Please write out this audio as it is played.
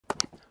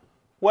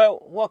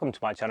Well, welcome to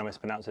my channel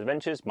Mispronounced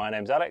Adventures. My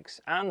name's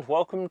Alex and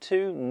welcome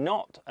to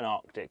not an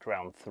Arctic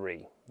Round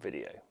 3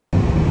 video.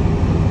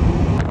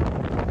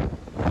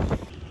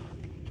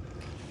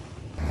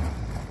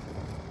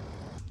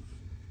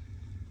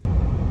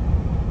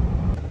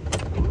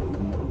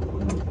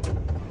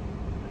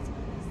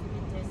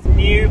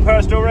 New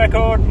personal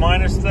record,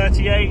 minus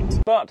 38.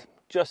 But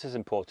just as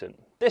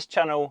important, this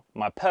channel,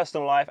 my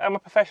personal life and my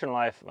professional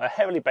life are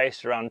heavily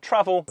based around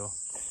travel,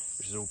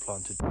 which is all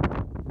planted,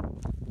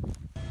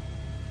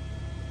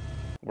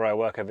 where I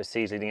work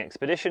overseas leading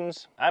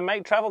expeditions and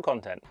make travel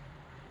content.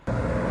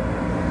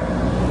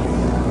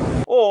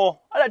 Or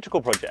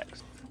electrical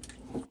projects.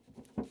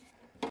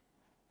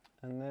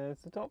 And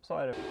there's the top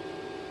side of it.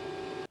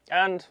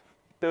 And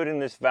building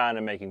this van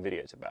and making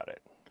videos about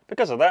it.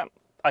 Because of that,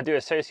 I do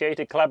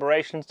associated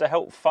collaborations to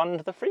help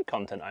fund the free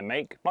content I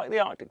make, like the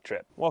Arctic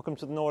trip. Welcome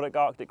to the Nordic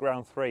Arctic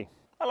Round 3.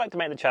 I like to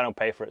make the channel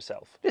pay for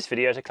itself. This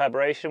video is a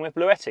collaboration with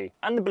Bluetti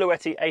and the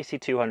Bluetti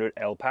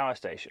AC200L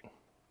Powerstation.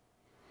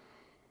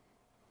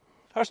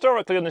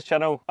 Historically on this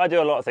channel, I do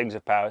a lot of things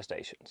with power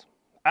stations.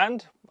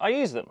 And I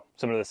use them.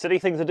 Some of the silly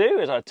things I do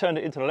is I turned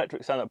it into an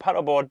electric stand-up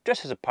paddleboard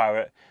just as a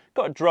pirate,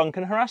 got drunk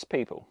and harassed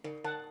people.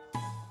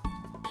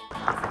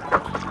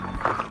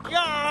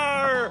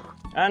 Yarr!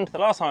 And the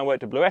last time I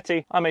worked with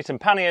Bluetti, I made some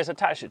panniers,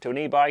 attached it to an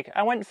e-bike,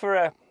 and went for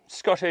a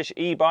Scottish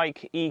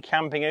e-bike,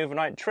 e-camping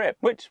overnight trip,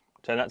 which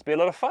turned out to be a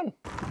lot of fun.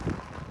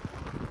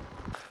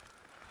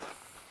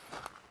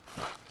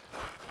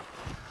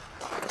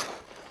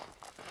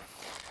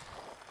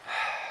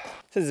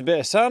 This is a bit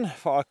of sun.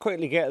 Thought I'd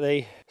quickly get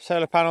the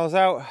solar panels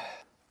out.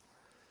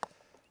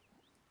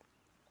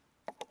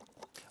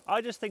 I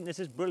just think this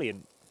is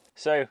brilliant.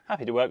 So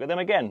happy to work with them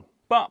again.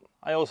 But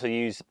I also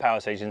use power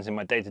stations in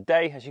my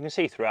day-to-day. As you can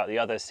see throughout the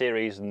other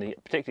series, and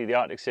particularly the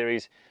Arctic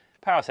series,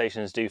 power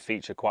stations do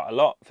feature quite a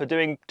lot for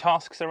doing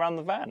tasks around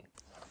the van.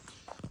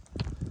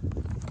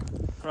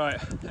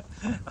 Right,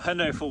 I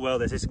know full well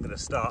this isn't going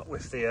to start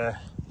with the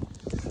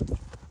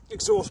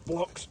exhaust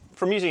blocks.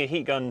 From using a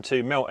heat gun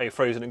to melt a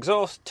frozen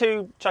exhaust,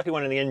 to chucking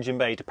one in the engine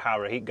bay to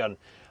power a heat gun,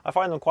 I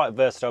find them quite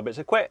versatile bits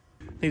of kit.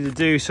 Need to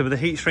do some of the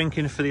heat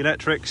shrinking for the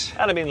electrics,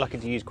 and I've been lucky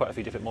to use quite a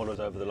few different models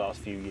over the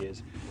last few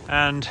years.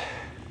 And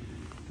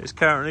it's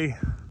currently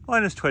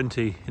minus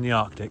 20 in the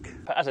Arctic.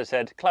 But as I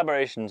said,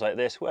 collaborations like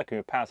this, working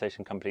with power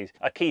station companies,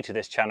 are key to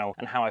this channel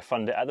and how I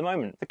fund it at the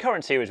moment. The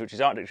current series, which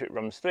is Arctic Trip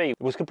Runs 3,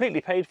 was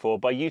completely paid for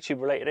by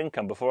YouTube related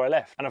income before I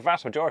left, and a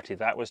vast majority of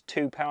that was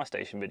 2 power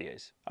station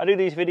videos. I do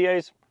these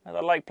videos as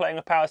I like playing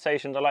with power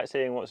stations, I like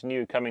seeing what's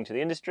new coming to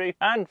the industry,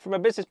 and from a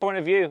business point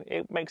of view,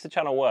 it makes the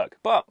channel work.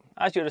 But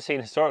as you'll have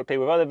seen historically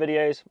with other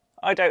videos,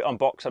 I don't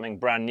unbox something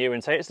brand new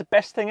and say it's the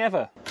best thing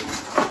ever.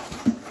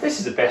 This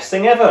is the best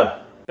thing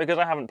ever! Because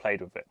I haven't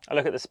played with it. I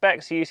look at the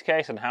specs, use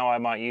case, and how I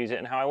might use it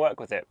and how I work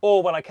with it.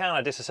 Or when I can,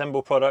 I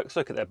disassemble products,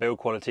 look at their build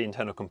quality,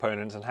 internal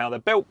components, and how they're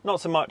built. Not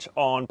so much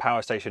on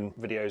power station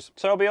videos.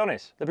 So I'll be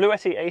honest, the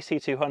Bluetti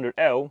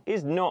AC200L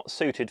is not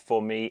suited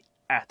for me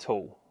at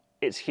all.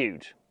 It's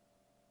huge.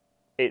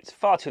 It's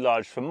far too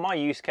large for my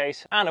use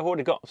case, and I've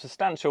already got a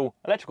substantial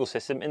electrical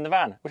system in the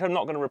van, which I'm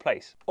not going to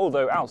replace.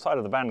 Although outside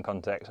of the van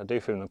context, I do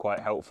feel them quite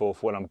helpful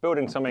for when I'm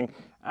building something,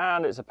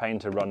 and it's a pain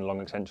to run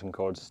long extension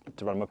cords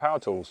to run my power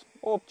tools,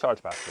 or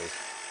charge batteries.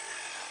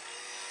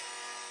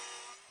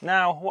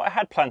 Now, what I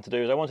had planned to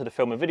do is I wanted to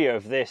film a video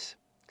of this,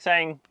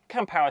 saying,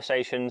 can power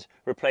stations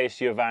replace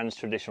your van's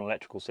traditional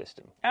electrical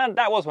system? And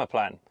that was my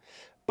plan.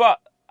 But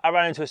I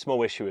ran into a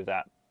small issue with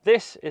that.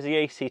 This is the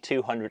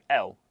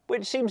AC200L.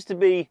 Which seems to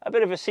be a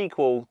bit of a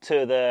sequel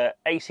to the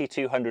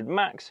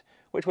AC200MAX,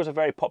 which was a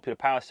very popular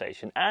power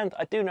station. And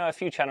I do know a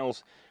few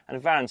channels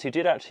and vans who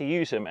did actually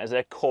use them as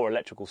their core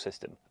electrical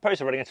system, opposed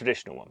to running a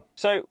traditional one.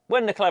 So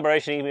when the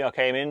collaboration email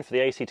came in for the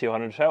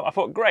AC200L, I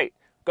thought, great,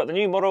 got the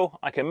new model,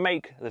 I can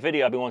make the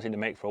video I've been wanting to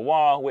make for a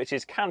while, which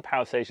is, can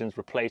power stations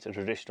replace a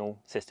traditional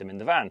system in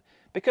the van?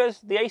 Because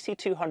the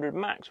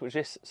AC200MAX, which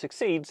this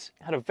succeeds,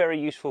 had a very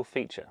useful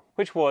feature,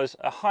 which was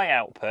a high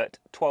output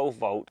 12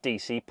 volt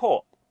DC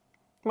port.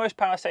 Most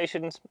power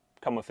stations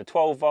come with a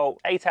 12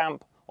 volt, 8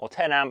 amp or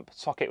 10 amp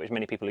socket, which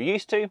many people are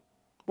used to,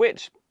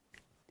 which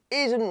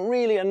isn't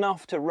really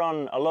enough to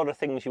run a lot of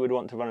things you would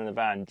want to run in a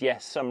van.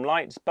 Yes, some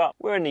lights, but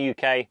we're in the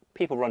UK,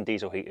 people run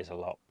diesel heaters a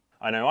lot.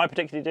 I know I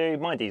particularly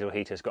do, my diesel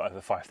heater's got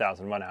over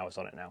 5,000 run hours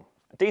on it now.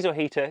 A diesel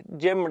heater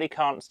generally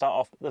can't start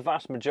off the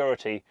vast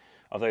majority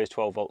of those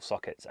 12 volt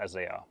sockets as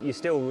they are. You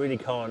still really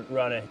can't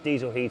run a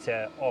diesel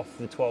heater off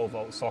the 12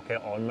 volt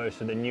socket on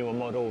most of the newer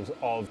models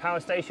of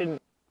power station.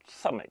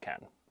 Some it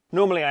can.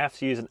 Normally I have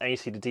to use an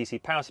AC to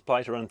DC power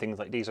supply to run things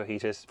like diesel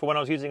heaters, for when I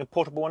was using a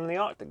portable one in the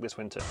Arctic this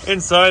winter.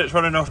 Inside it's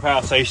running off the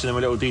power station and my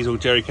little diesel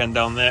jerry can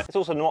down there. It's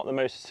also not the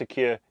most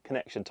secure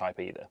connection type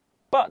either.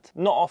 But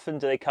not often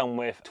do they come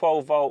with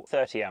 12 volt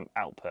 30 amp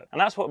output,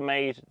 and that's what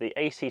made the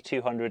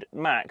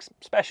AC200MAX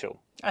special,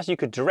 as you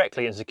could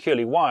directly and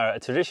securely wire a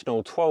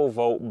traditional 12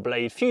 volt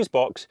blade fuse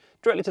box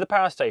directly to the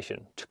power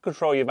station to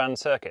control your van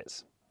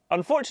circuits.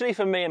 Unfortunately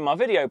for me and my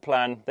video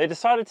plan, they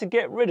decided to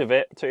get rid of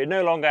it so it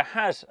no longer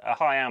has a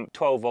high amp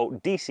 12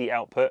 volt DC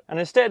output, and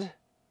instead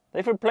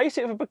they've replaced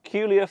it with a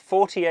peculiar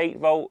 48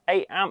 volt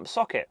 8 amp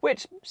socket,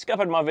 which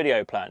scuppered my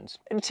video plans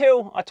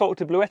until I talked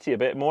to Bluetti a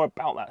bit more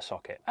about that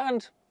socket,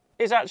 and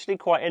it's actually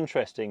quite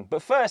interesting.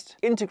 But first,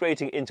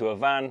 integrating it into a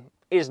van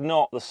is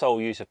not the sole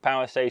use of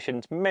power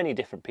stations. Many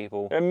different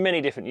people, there are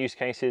many different use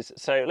cases,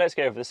 so let's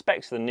go over the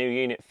specs of the new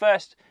unit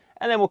first,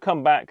 and then we'll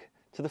come back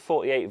to the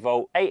 48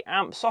 volt 8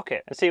 amp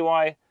socket and see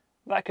why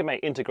that can make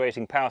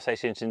integrating power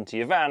stations into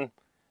your van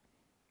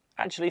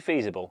actually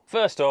feasible.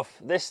 First off,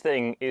 this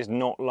thing is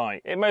not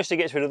light. It mostly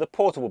gets rid of the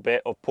portable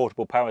bit of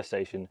portable power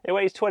station. It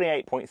weighs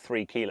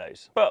 28.3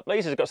 kilos, but at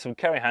least it's got some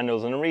carry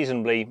handles and a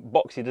reasonably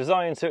boxy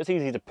design, so it's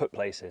easy to put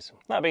places.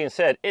 That being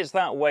said, it's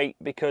that weight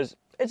because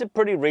it's a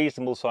pretty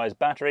reasonable sized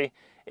battery.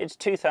 It's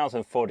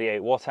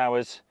 2048 watt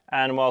hours,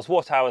 and whilst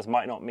watt hours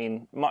might not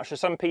mean much to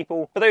some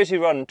people, for those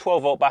who run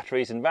 12 volt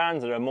batteries in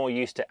vans that are more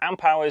used to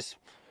amp hours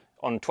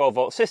on 12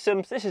 volt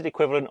systems, this is the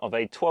equivalent of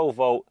a 12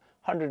 volt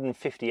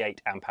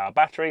 158 amp hour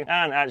battery,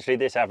 and actually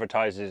this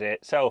advertises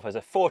itself as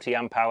a 40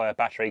 amp hour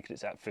battery because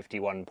it's at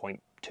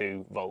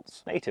 51.2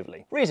 volts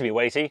natively. Reasonably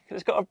weighty because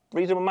it's got a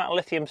reasonable amount of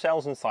lithium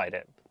cells inside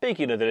it.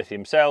 Speaking of the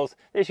lithium cells,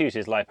 this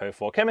uses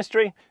LiPo4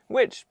 chemistry,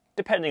 which,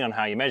 depending on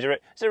how you measure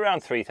it, is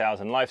around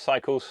 3,000 life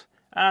cycles,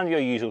 and your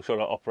usual sort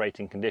of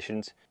operating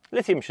conditions.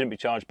 Lithium shouldn't be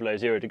charged below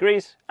 0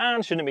 degrees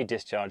and shouldn't be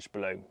discharged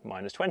below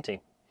 -20.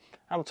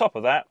 On top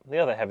of that, the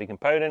other heavy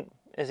component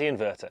is the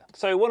inverter.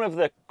 So one of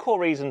the core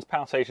reasons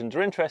power stations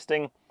are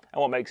interesting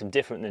and what makes them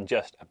different than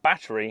just a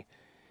battery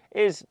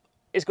is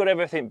it's got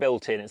everything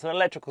built in. It's an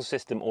electrical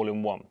system all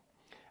in one.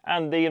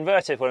 And the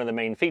inverter is one of the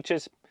main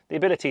features, the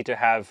ability to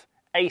have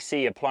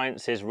AC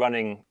appliances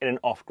running in an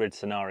off-grid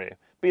scenario,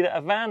 be that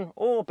a van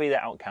or be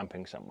that out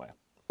camping somewhere,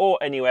 or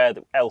anywhere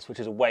else which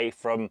is away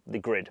from the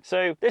grid.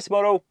 So this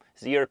model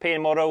is a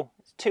European model,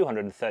 it's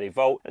 230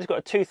 volt, it's got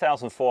a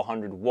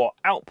 2400 watt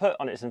output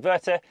on its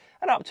inverter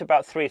and up to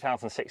about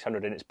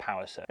 3600 in its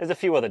power cell. There's a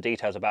few other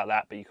details about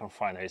that, but you can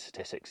find those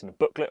statistics in a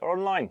booklet or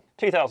online.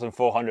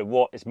 2400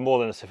 watt is more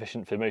than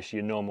sufficient for most of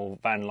your normal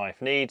van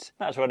life needs.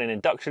 That's running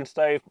induction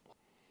stove,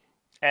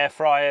 air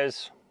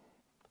fryers,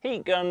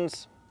 heat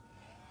guns,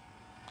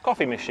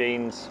 coffee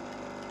machines,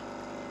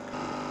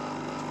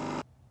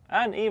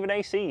 and even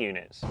AC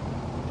units.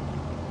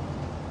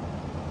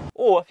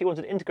 Or if you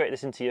wanted to integrate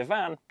this into your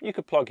van, you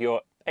could plug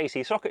your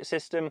AC socket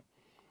system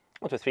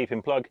onto a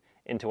 3-pin plug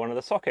into one of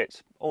the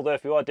sockets. Although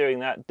if you are doing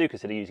that, do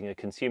consider using a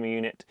consumer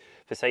unit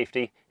for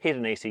safety.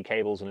 Hidden AC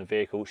cables in a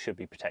vehicle should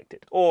be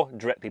protected, or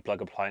directly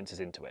plug appliances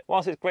into it.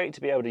 Whilst it's great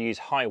to be able to use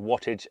high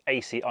wattage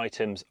AC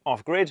items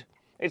off-grid,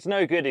 it's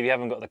no good if you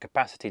haven't got the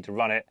capacity to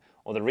run it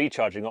or the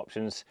recharging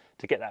options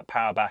to get that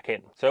power back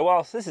in. So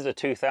whilst this is a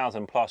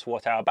 2000 plus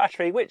watt hour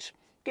battery, which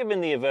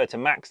given the inverter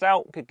maxed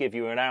out could give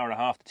you an hour and a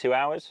half to 2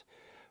 hours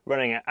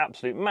running at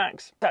absolute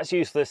max, that's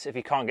useless if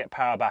you can't get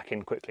power back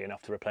in quickly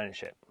enough to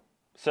replenish it.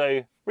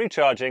 So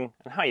recharging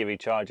and how you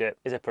recharge it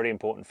is a pretty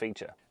important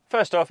feature.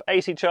 First off,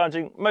 AC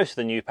charging. Most of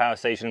the new power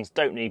stations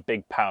don't need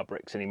big power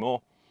bricks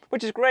anymore,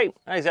 which is great,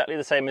 exactly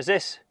the same as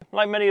this.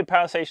 Like many of the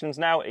power stations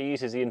now, it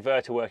uses the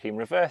inverter working in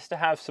reverse to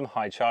have some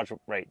high charge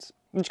rates,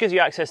 which gives you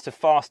access to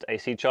fast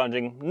AC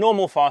charging.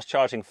 Normal fast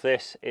charging for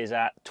this is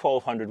at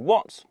 1200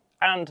 watts,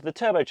 and the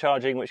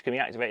turbocharging, which can be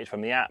activated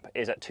from the app,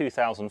 is at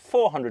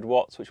 2400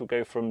 watts, which will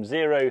go from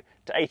 0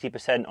 to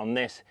 80% on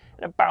this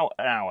in about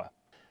an hour.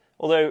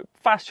 Although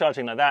fast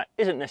charging like that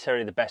isn't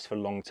necessarily the best for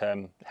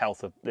long-term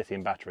health of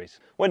lithium batteries.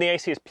 When the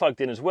AC is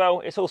plugged in as well,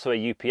 it's also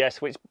a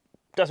UPS, which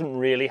doesn't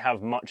really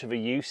have much of a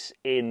use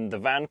in the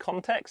van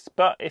context,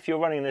 but if you're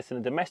running this in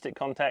a domestic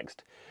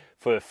context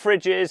for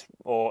fridges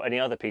or any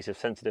other piece of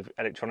sensitive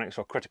electronics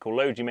or critical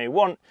load you may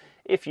want,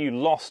 if you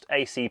lost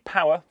AC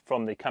power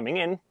from the coming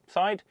in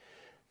side,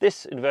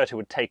 this inverter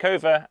would take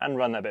over and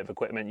run that bit of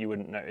equipment. You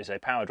wouldn't notice a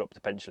power drop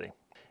potentially.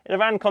 In a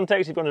van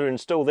context, if you want to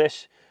install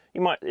this,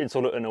 you might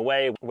install it in a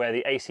way where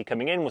the AC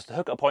coming in was the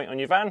hookup point on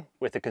your van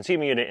with the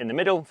consumer unit in the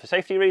middle for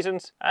safety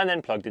reasons, and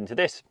then plugged into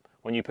this.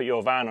 When you put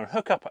your van on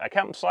hookup at a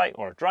campsite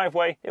or a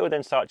driveway, it will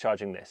then start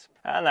charging this,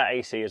 and that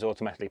AC is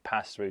automatically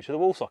passed through to the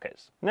wall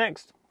sockets.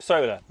 Next,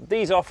 solar.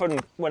 These often,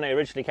 when they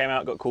originally came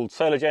out, got called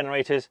solar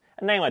generators,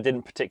 a name I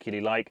didn't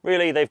particularly like.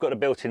 Really, they've got a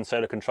built-in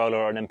solar controller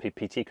or an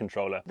MPPT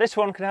controller. This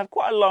one can have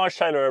quite a large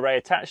solar array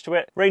attached to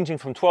it, ranging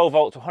from 12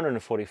 volt to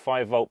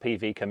 145 volt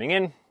PV coming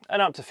in,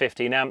 and up to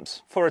 15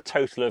 amps for a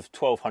total of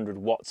 1200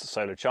 watts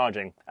solar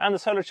charging. And the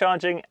solar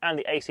charging and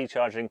the AC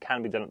charging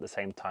can be done at the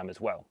same time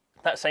as well.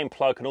 That same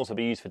plug can also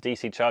be used for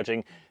DC charging.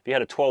 If you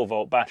had a 12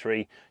 volt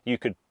battery, you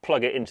could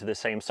plug it into the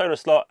same solar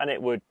slot and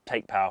it would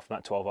take power from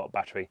that 12 volt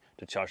battery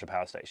to charge the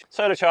power station.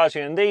 Solar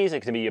charging in these,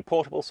 it can be your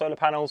portable solar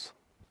panels,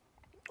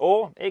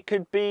 or it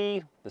could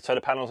be the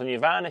solar panels on your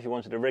van if you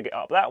wanted to rig it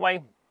up that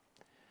way.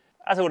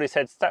 As I already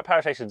said,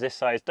 power stations this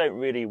size don't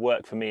really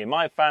work for me in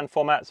my van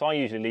format, so I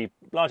usually leave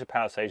larger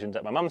power stations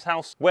at my mum's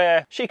house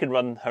where she can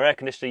run her air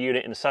conditioner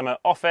unit in the summer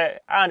off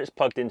it, and it's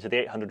plugged into the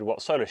 800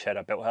 watt solar shed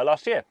I built her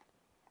last year.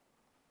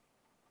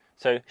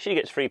 So she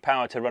gets free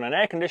power to run an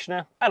air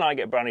conditioner, and I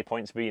get brownie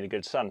points for being a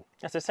good son.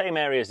 That's the same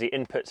area as the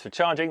inputs for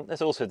charging.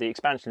 There's also the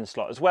expansion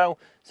slot as well,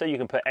 so you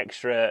can put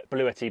extra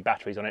Bluetti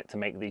batteries on it to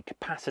make the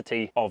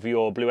capacity of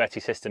your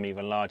Bluetti system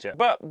even larger.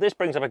 But this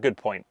brings up a good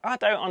point. I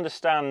don't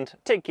understand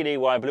particularly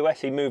why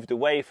Bluetti moved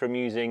away from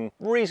using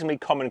reasonably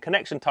common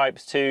connection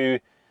types to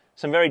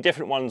some very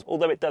different ones,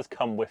 although it does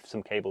come with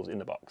some cables in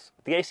the box.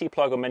 The AC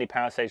plug on many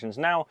power stations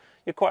now,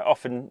 you're quite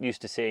often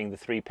used to seeing the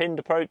 3-pinned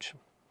approach.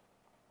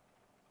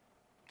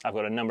 I've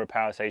got a number of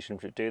power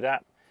stations that do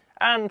that.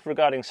 And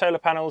regarding solar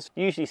panels,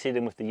 you usually see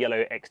them with the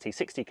yellow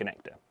XT60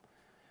 connector.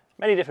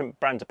 Many different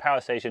brands of power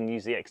station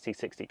use the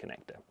XT60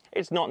 connector.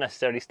 It's not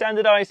necessarily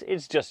standardized,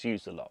 it's just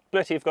used a lot.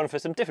 Bluetti have gone for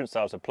some different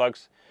styles of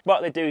plugs,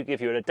 but they do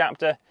give you an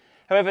adapter.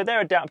 However,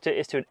 their adapter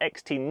is to an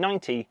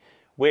XT90,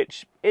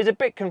 which is a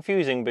bit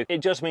confusing, but it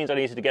just means I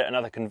needed to get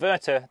another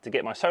converter to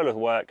get my solar to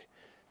work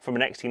from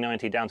an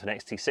XT90 down to an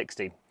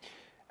XT60.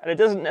 And it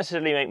doesn't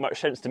necessarily make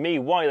much sense to me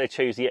why they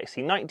chose the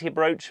XT90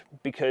 approach,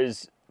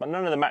 because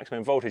none of the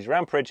maximum voltage or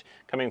amperage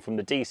coming from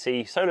the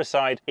DC solar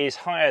side is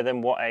higher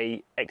than what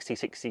a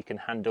XT60 can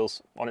handle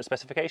on its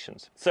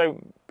specifications. So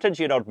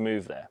potentially an odd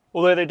move there.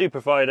 Although they do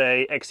provide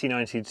a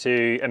XT90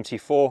 to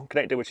MT4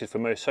 connector, which is for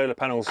most solar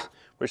panels,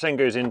 which then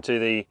goes into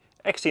the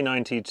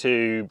XT90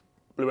 to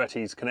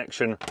Bluetti's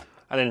connection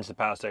and then into the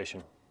power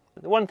station.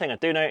 The one thing I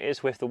do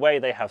notice with the way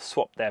they have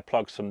swapped their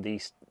plugs from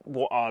these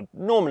what are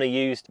normally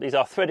used, these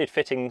are threaded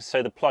fittings,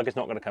 so the plug is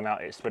not going to come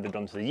out, it's threaded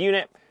onto the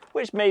unit,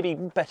 which may be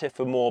better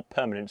for more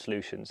permanent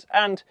solutions.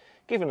 And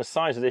given the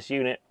size of this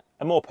unit,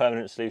 a more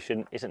permanent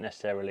solution isn't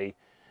necessarily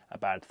a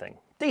bad thing.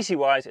 DC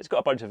wise, it's got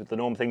a bunch of the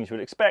normal things you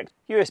would expect.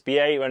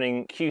 USB-A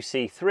running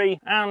QC3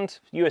 and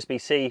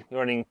USB-C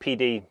running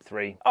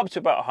PD3, up to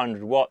about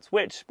 100 watts,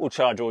 which will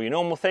charge all your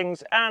normal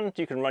things, and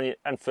you can run it,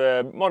 and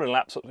for modern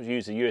laptops which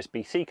use a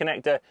USB-C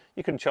connector,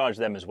 you can charge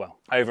them as well.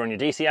 Over on your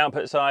DC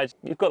output side,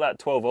 you've got that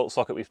 12 volt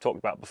socket we've talked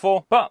about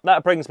before, but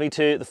that brings me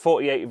to the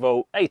 48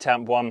 volt 8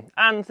 amp one,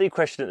 and the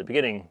question at the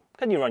beginning,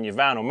 can you run your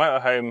van or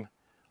motorhome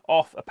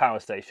off a power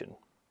station?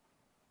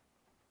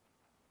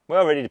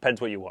 Well, it really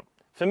depends what you want.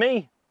 For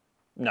me,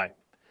 no.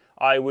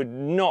 I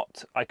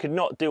could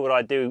not do what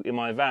I do in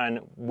my van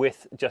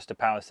with just a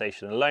power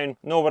station alone,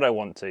 nor would I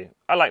want to.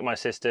 I like my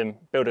system,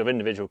 built of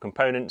individual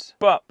components,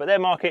 but their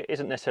market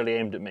isn't necessarily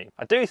aimed at me.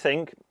 I do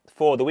think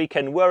for the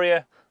weekend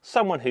warrior,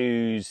 someone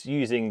who's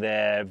using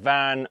their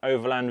van,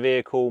 overland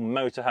vehicle,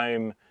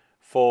 motorhome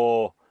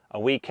for a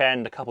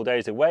weekend, a couple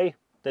days away,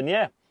 then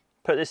yeah,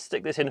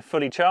 stick this in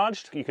fully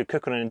charged. You could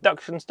cook on an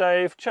induction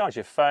stove, charge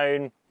your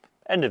phone.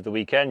 End of the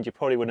weekend, you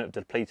probably wouldn't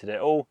have depleted it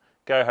all.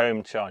 Go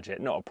home, charge it,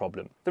 not a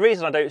problem. The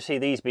reason I don't see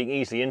these being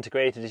easily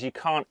integrated is you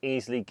can't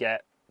easily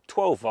get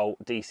 12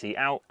 volt DC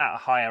out at a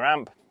higher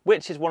amp,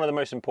 which is one of the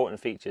most important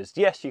features.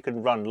 Yes, you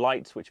can run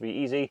lights, which would be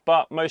easy,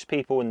 but most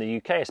people in the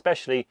UK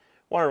especially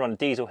want to run a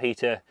diesel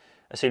heater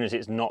as soon as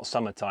it's not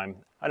summertime.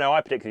 I know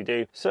I particularly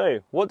do. So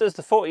what does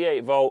the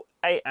 48 volt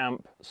 8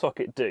 amp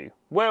socket do?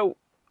 Well,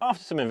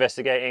 after some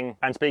investigating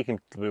and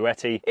speaking to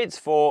Bluetti, it's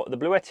for the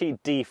Bluetti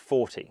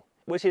D40.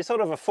 Which is sort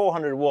of a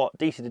 400 watt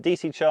DC to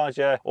DC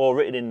charger, or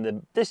written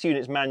in this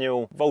unit's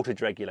manual, voltage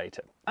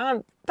regulator.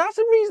 And that's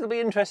a reasonably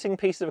interesting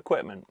piece of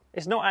equipment.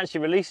 It's not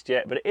actually released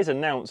yet, but it is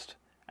announced.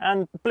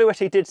 And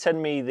Bluetti did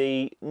send me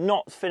the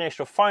not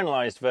finished or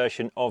finalized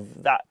version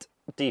of that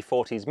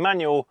D40's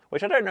manual,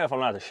 which I don't know if I'm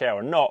allowed to share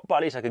or not, but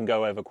at least I can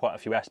go over quite a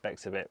few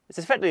aspects of it. It's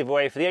effectively a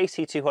way for the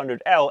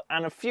AC200L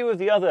and a few of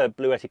the other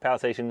Bluetti power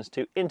stations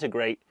to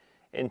integrate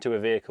into a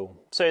vehicle.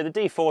 So the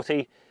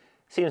D40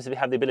 seems to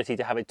have the ability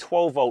to have a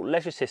 12 volt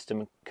leisure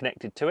system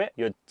connected to it,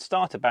 your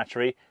starter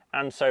battery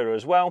and solar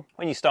as well.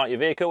 When you start your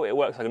vehicle, it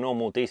works like a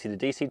normal DC to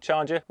DC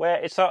charger,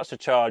 where it starts to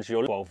charge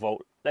your 12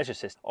 volt leisure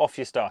system off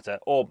your starter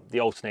or the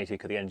alternator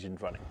because the engine's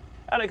running.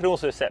 And it can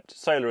also accept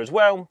solar as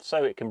well,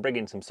 so it can bring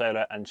in some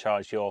solar and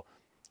charge your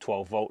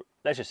 12 volt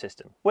leisure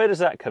system. Where does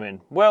that come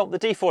in? Well, the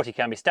D40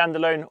 can be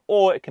standalone,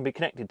 or it can be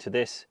connected to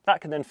this.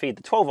 That can then feed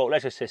the 12 volt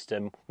leisure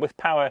system with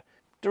power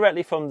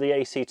directly from the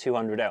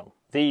AC200L.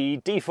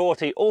 The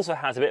D40 also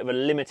has a bit of a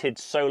limited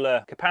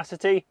solar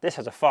capacity. This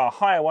has a far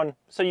higher one,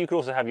 so you could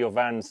also have your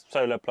van's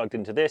solar plugged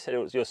into this,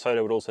 and your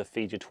solar would also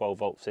feed your 12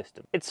 volt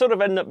system. It sort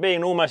of ended up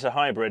being almost a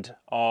hybrid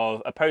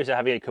of, opposed to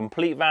having a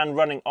complete van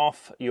running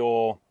off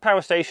your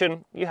power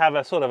station, you have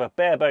a sort of a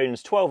bare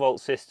bones 12 volt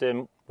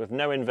system with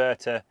no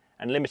inverter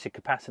and limited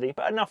capacity,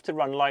 but enough to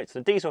run lights,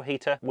 the diesel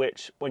heater,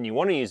 which when you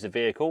want to use the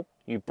vehicle,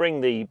 you bring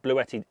the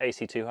Bluetti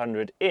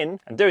AC200 in,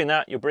 and doing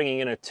that, you're bringing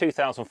in a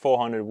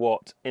 2400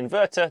 watt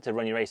inverter to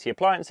run your AC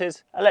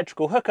appliances,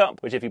 electrical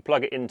hookup, which if you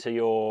plug it into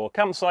your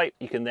campsite,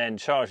 you can then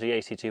charge the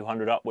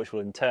AC200 up, which will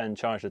in turn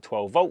charge the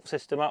 12 volt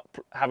system up,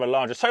 have a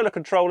larger solar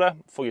controller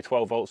for your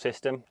 12 volt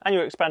system, and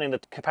you're expanding the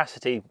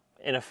capacity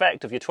in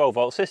effect of your 12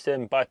 volt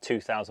system by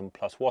 2000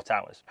 plus watt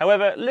hours.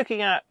 However,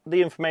 looking at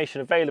the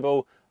information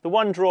available, the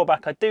one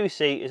drawback I do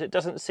see is it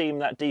doesn't seem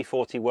that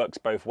D40 works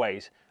both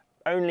ways.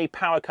 only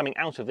power coming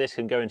out of this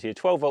can go into your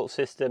 12-volt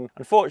system.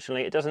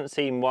 Unfortunately, it doesn't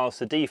seem, whilst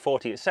the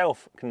D40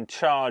 itself can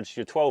charge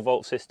your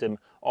 12-volt system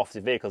off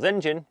the vehicle's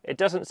engine, it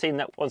doesn't seem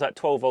that once that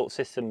 12-volt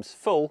system's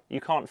full, you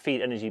can't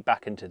feed energy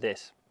back into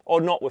this. Or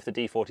not with the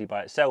D40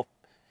 by itself.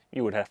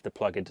 You would have to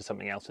plug into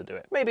something else to do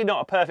it. Maybe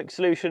not a perfect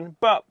solution,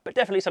 but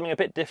definitely something a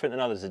bit different than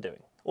others are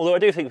doing. Although I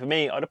do think for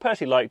me, I'd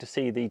personally like to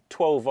see the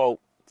 12-volt,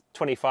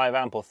 25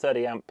 amp or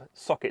 30 amp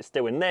socket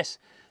still in this,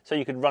 so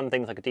you could run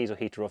things like a diesel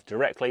heater off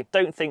directly.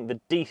 Don't think the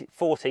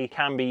D40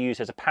 can be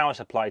used as a power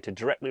supply to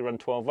directly run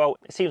 12 volt.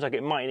 It seems like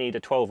it might need a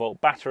 12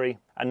 volt battery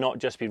and not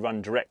just be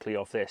run directly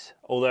off this,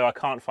 although I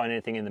can't find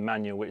anything in the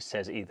manual which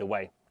says either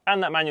way.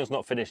 And that manual's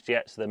not finished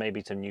yet, so there may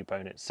be some new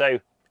components, so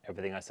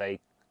everything I say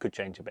could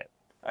change a bit.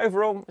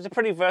 Overall, it's a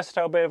pretty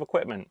versatile bit of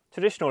equipment.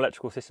 Traditional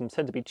electrical systems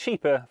tend to be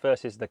cheaper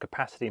versus the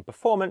capacity and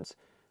performance,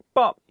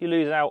 but you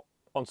lose out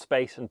on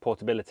space and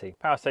portability.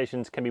 Power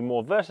stations can be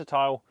more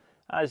versatile,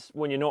 as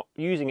when you're not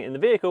using it in the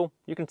vehicle,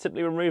 you can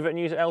simply remove it and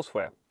use it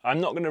elsewhere.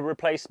 I'm not going to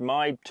replace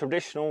my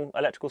traditional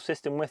electrical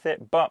system with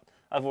it, but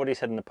I've already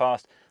said in the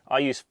past, I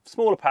use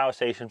smaller power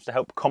stations to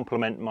help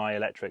complement my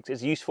electrics.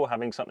 It's useful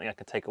having something I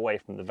can take away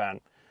from the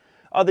van.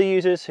 Other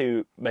users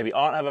who maybe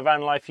aren't have a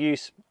van life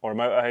use or a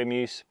motorhome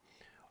use,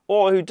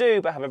 or who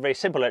do but have a very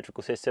simple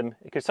electrical system,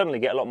 it could suddenly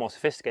get a lot more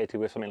sophisticated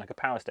with something like a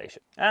power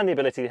station. And the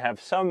ability to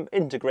have some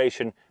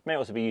integration may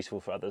also be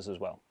useful for others as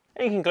well.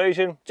 In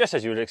conclusion, just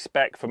as you would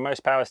expect from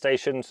most power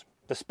stations,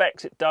 the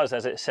specs it does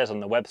as it says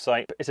on the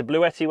website. It's a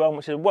Bluetti one,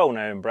 which is a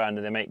well-known brand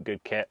and they make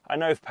good kit. I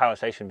know power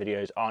station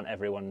videos aren't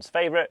everyone's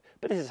favourite,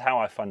 but this is how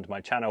I fund my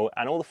channel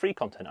and all the free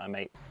content I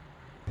make.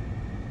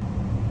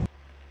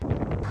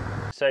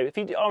 So if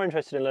you are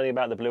interested in learning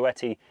about the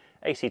Bluetti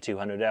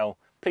AC200L,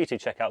 please do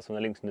check out some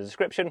of the links in the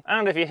description.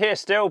 And if you're here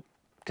still,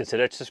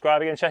 consider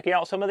subscribing and checking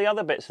out some of the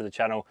other bits of the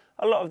channel.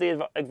 A lot of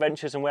the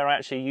adventures and where I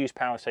actually use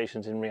power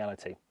stations in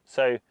reality.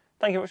 So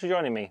thank you very much for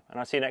joining me, and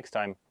I'll see you next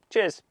time.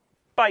 Cheers,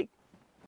 bye.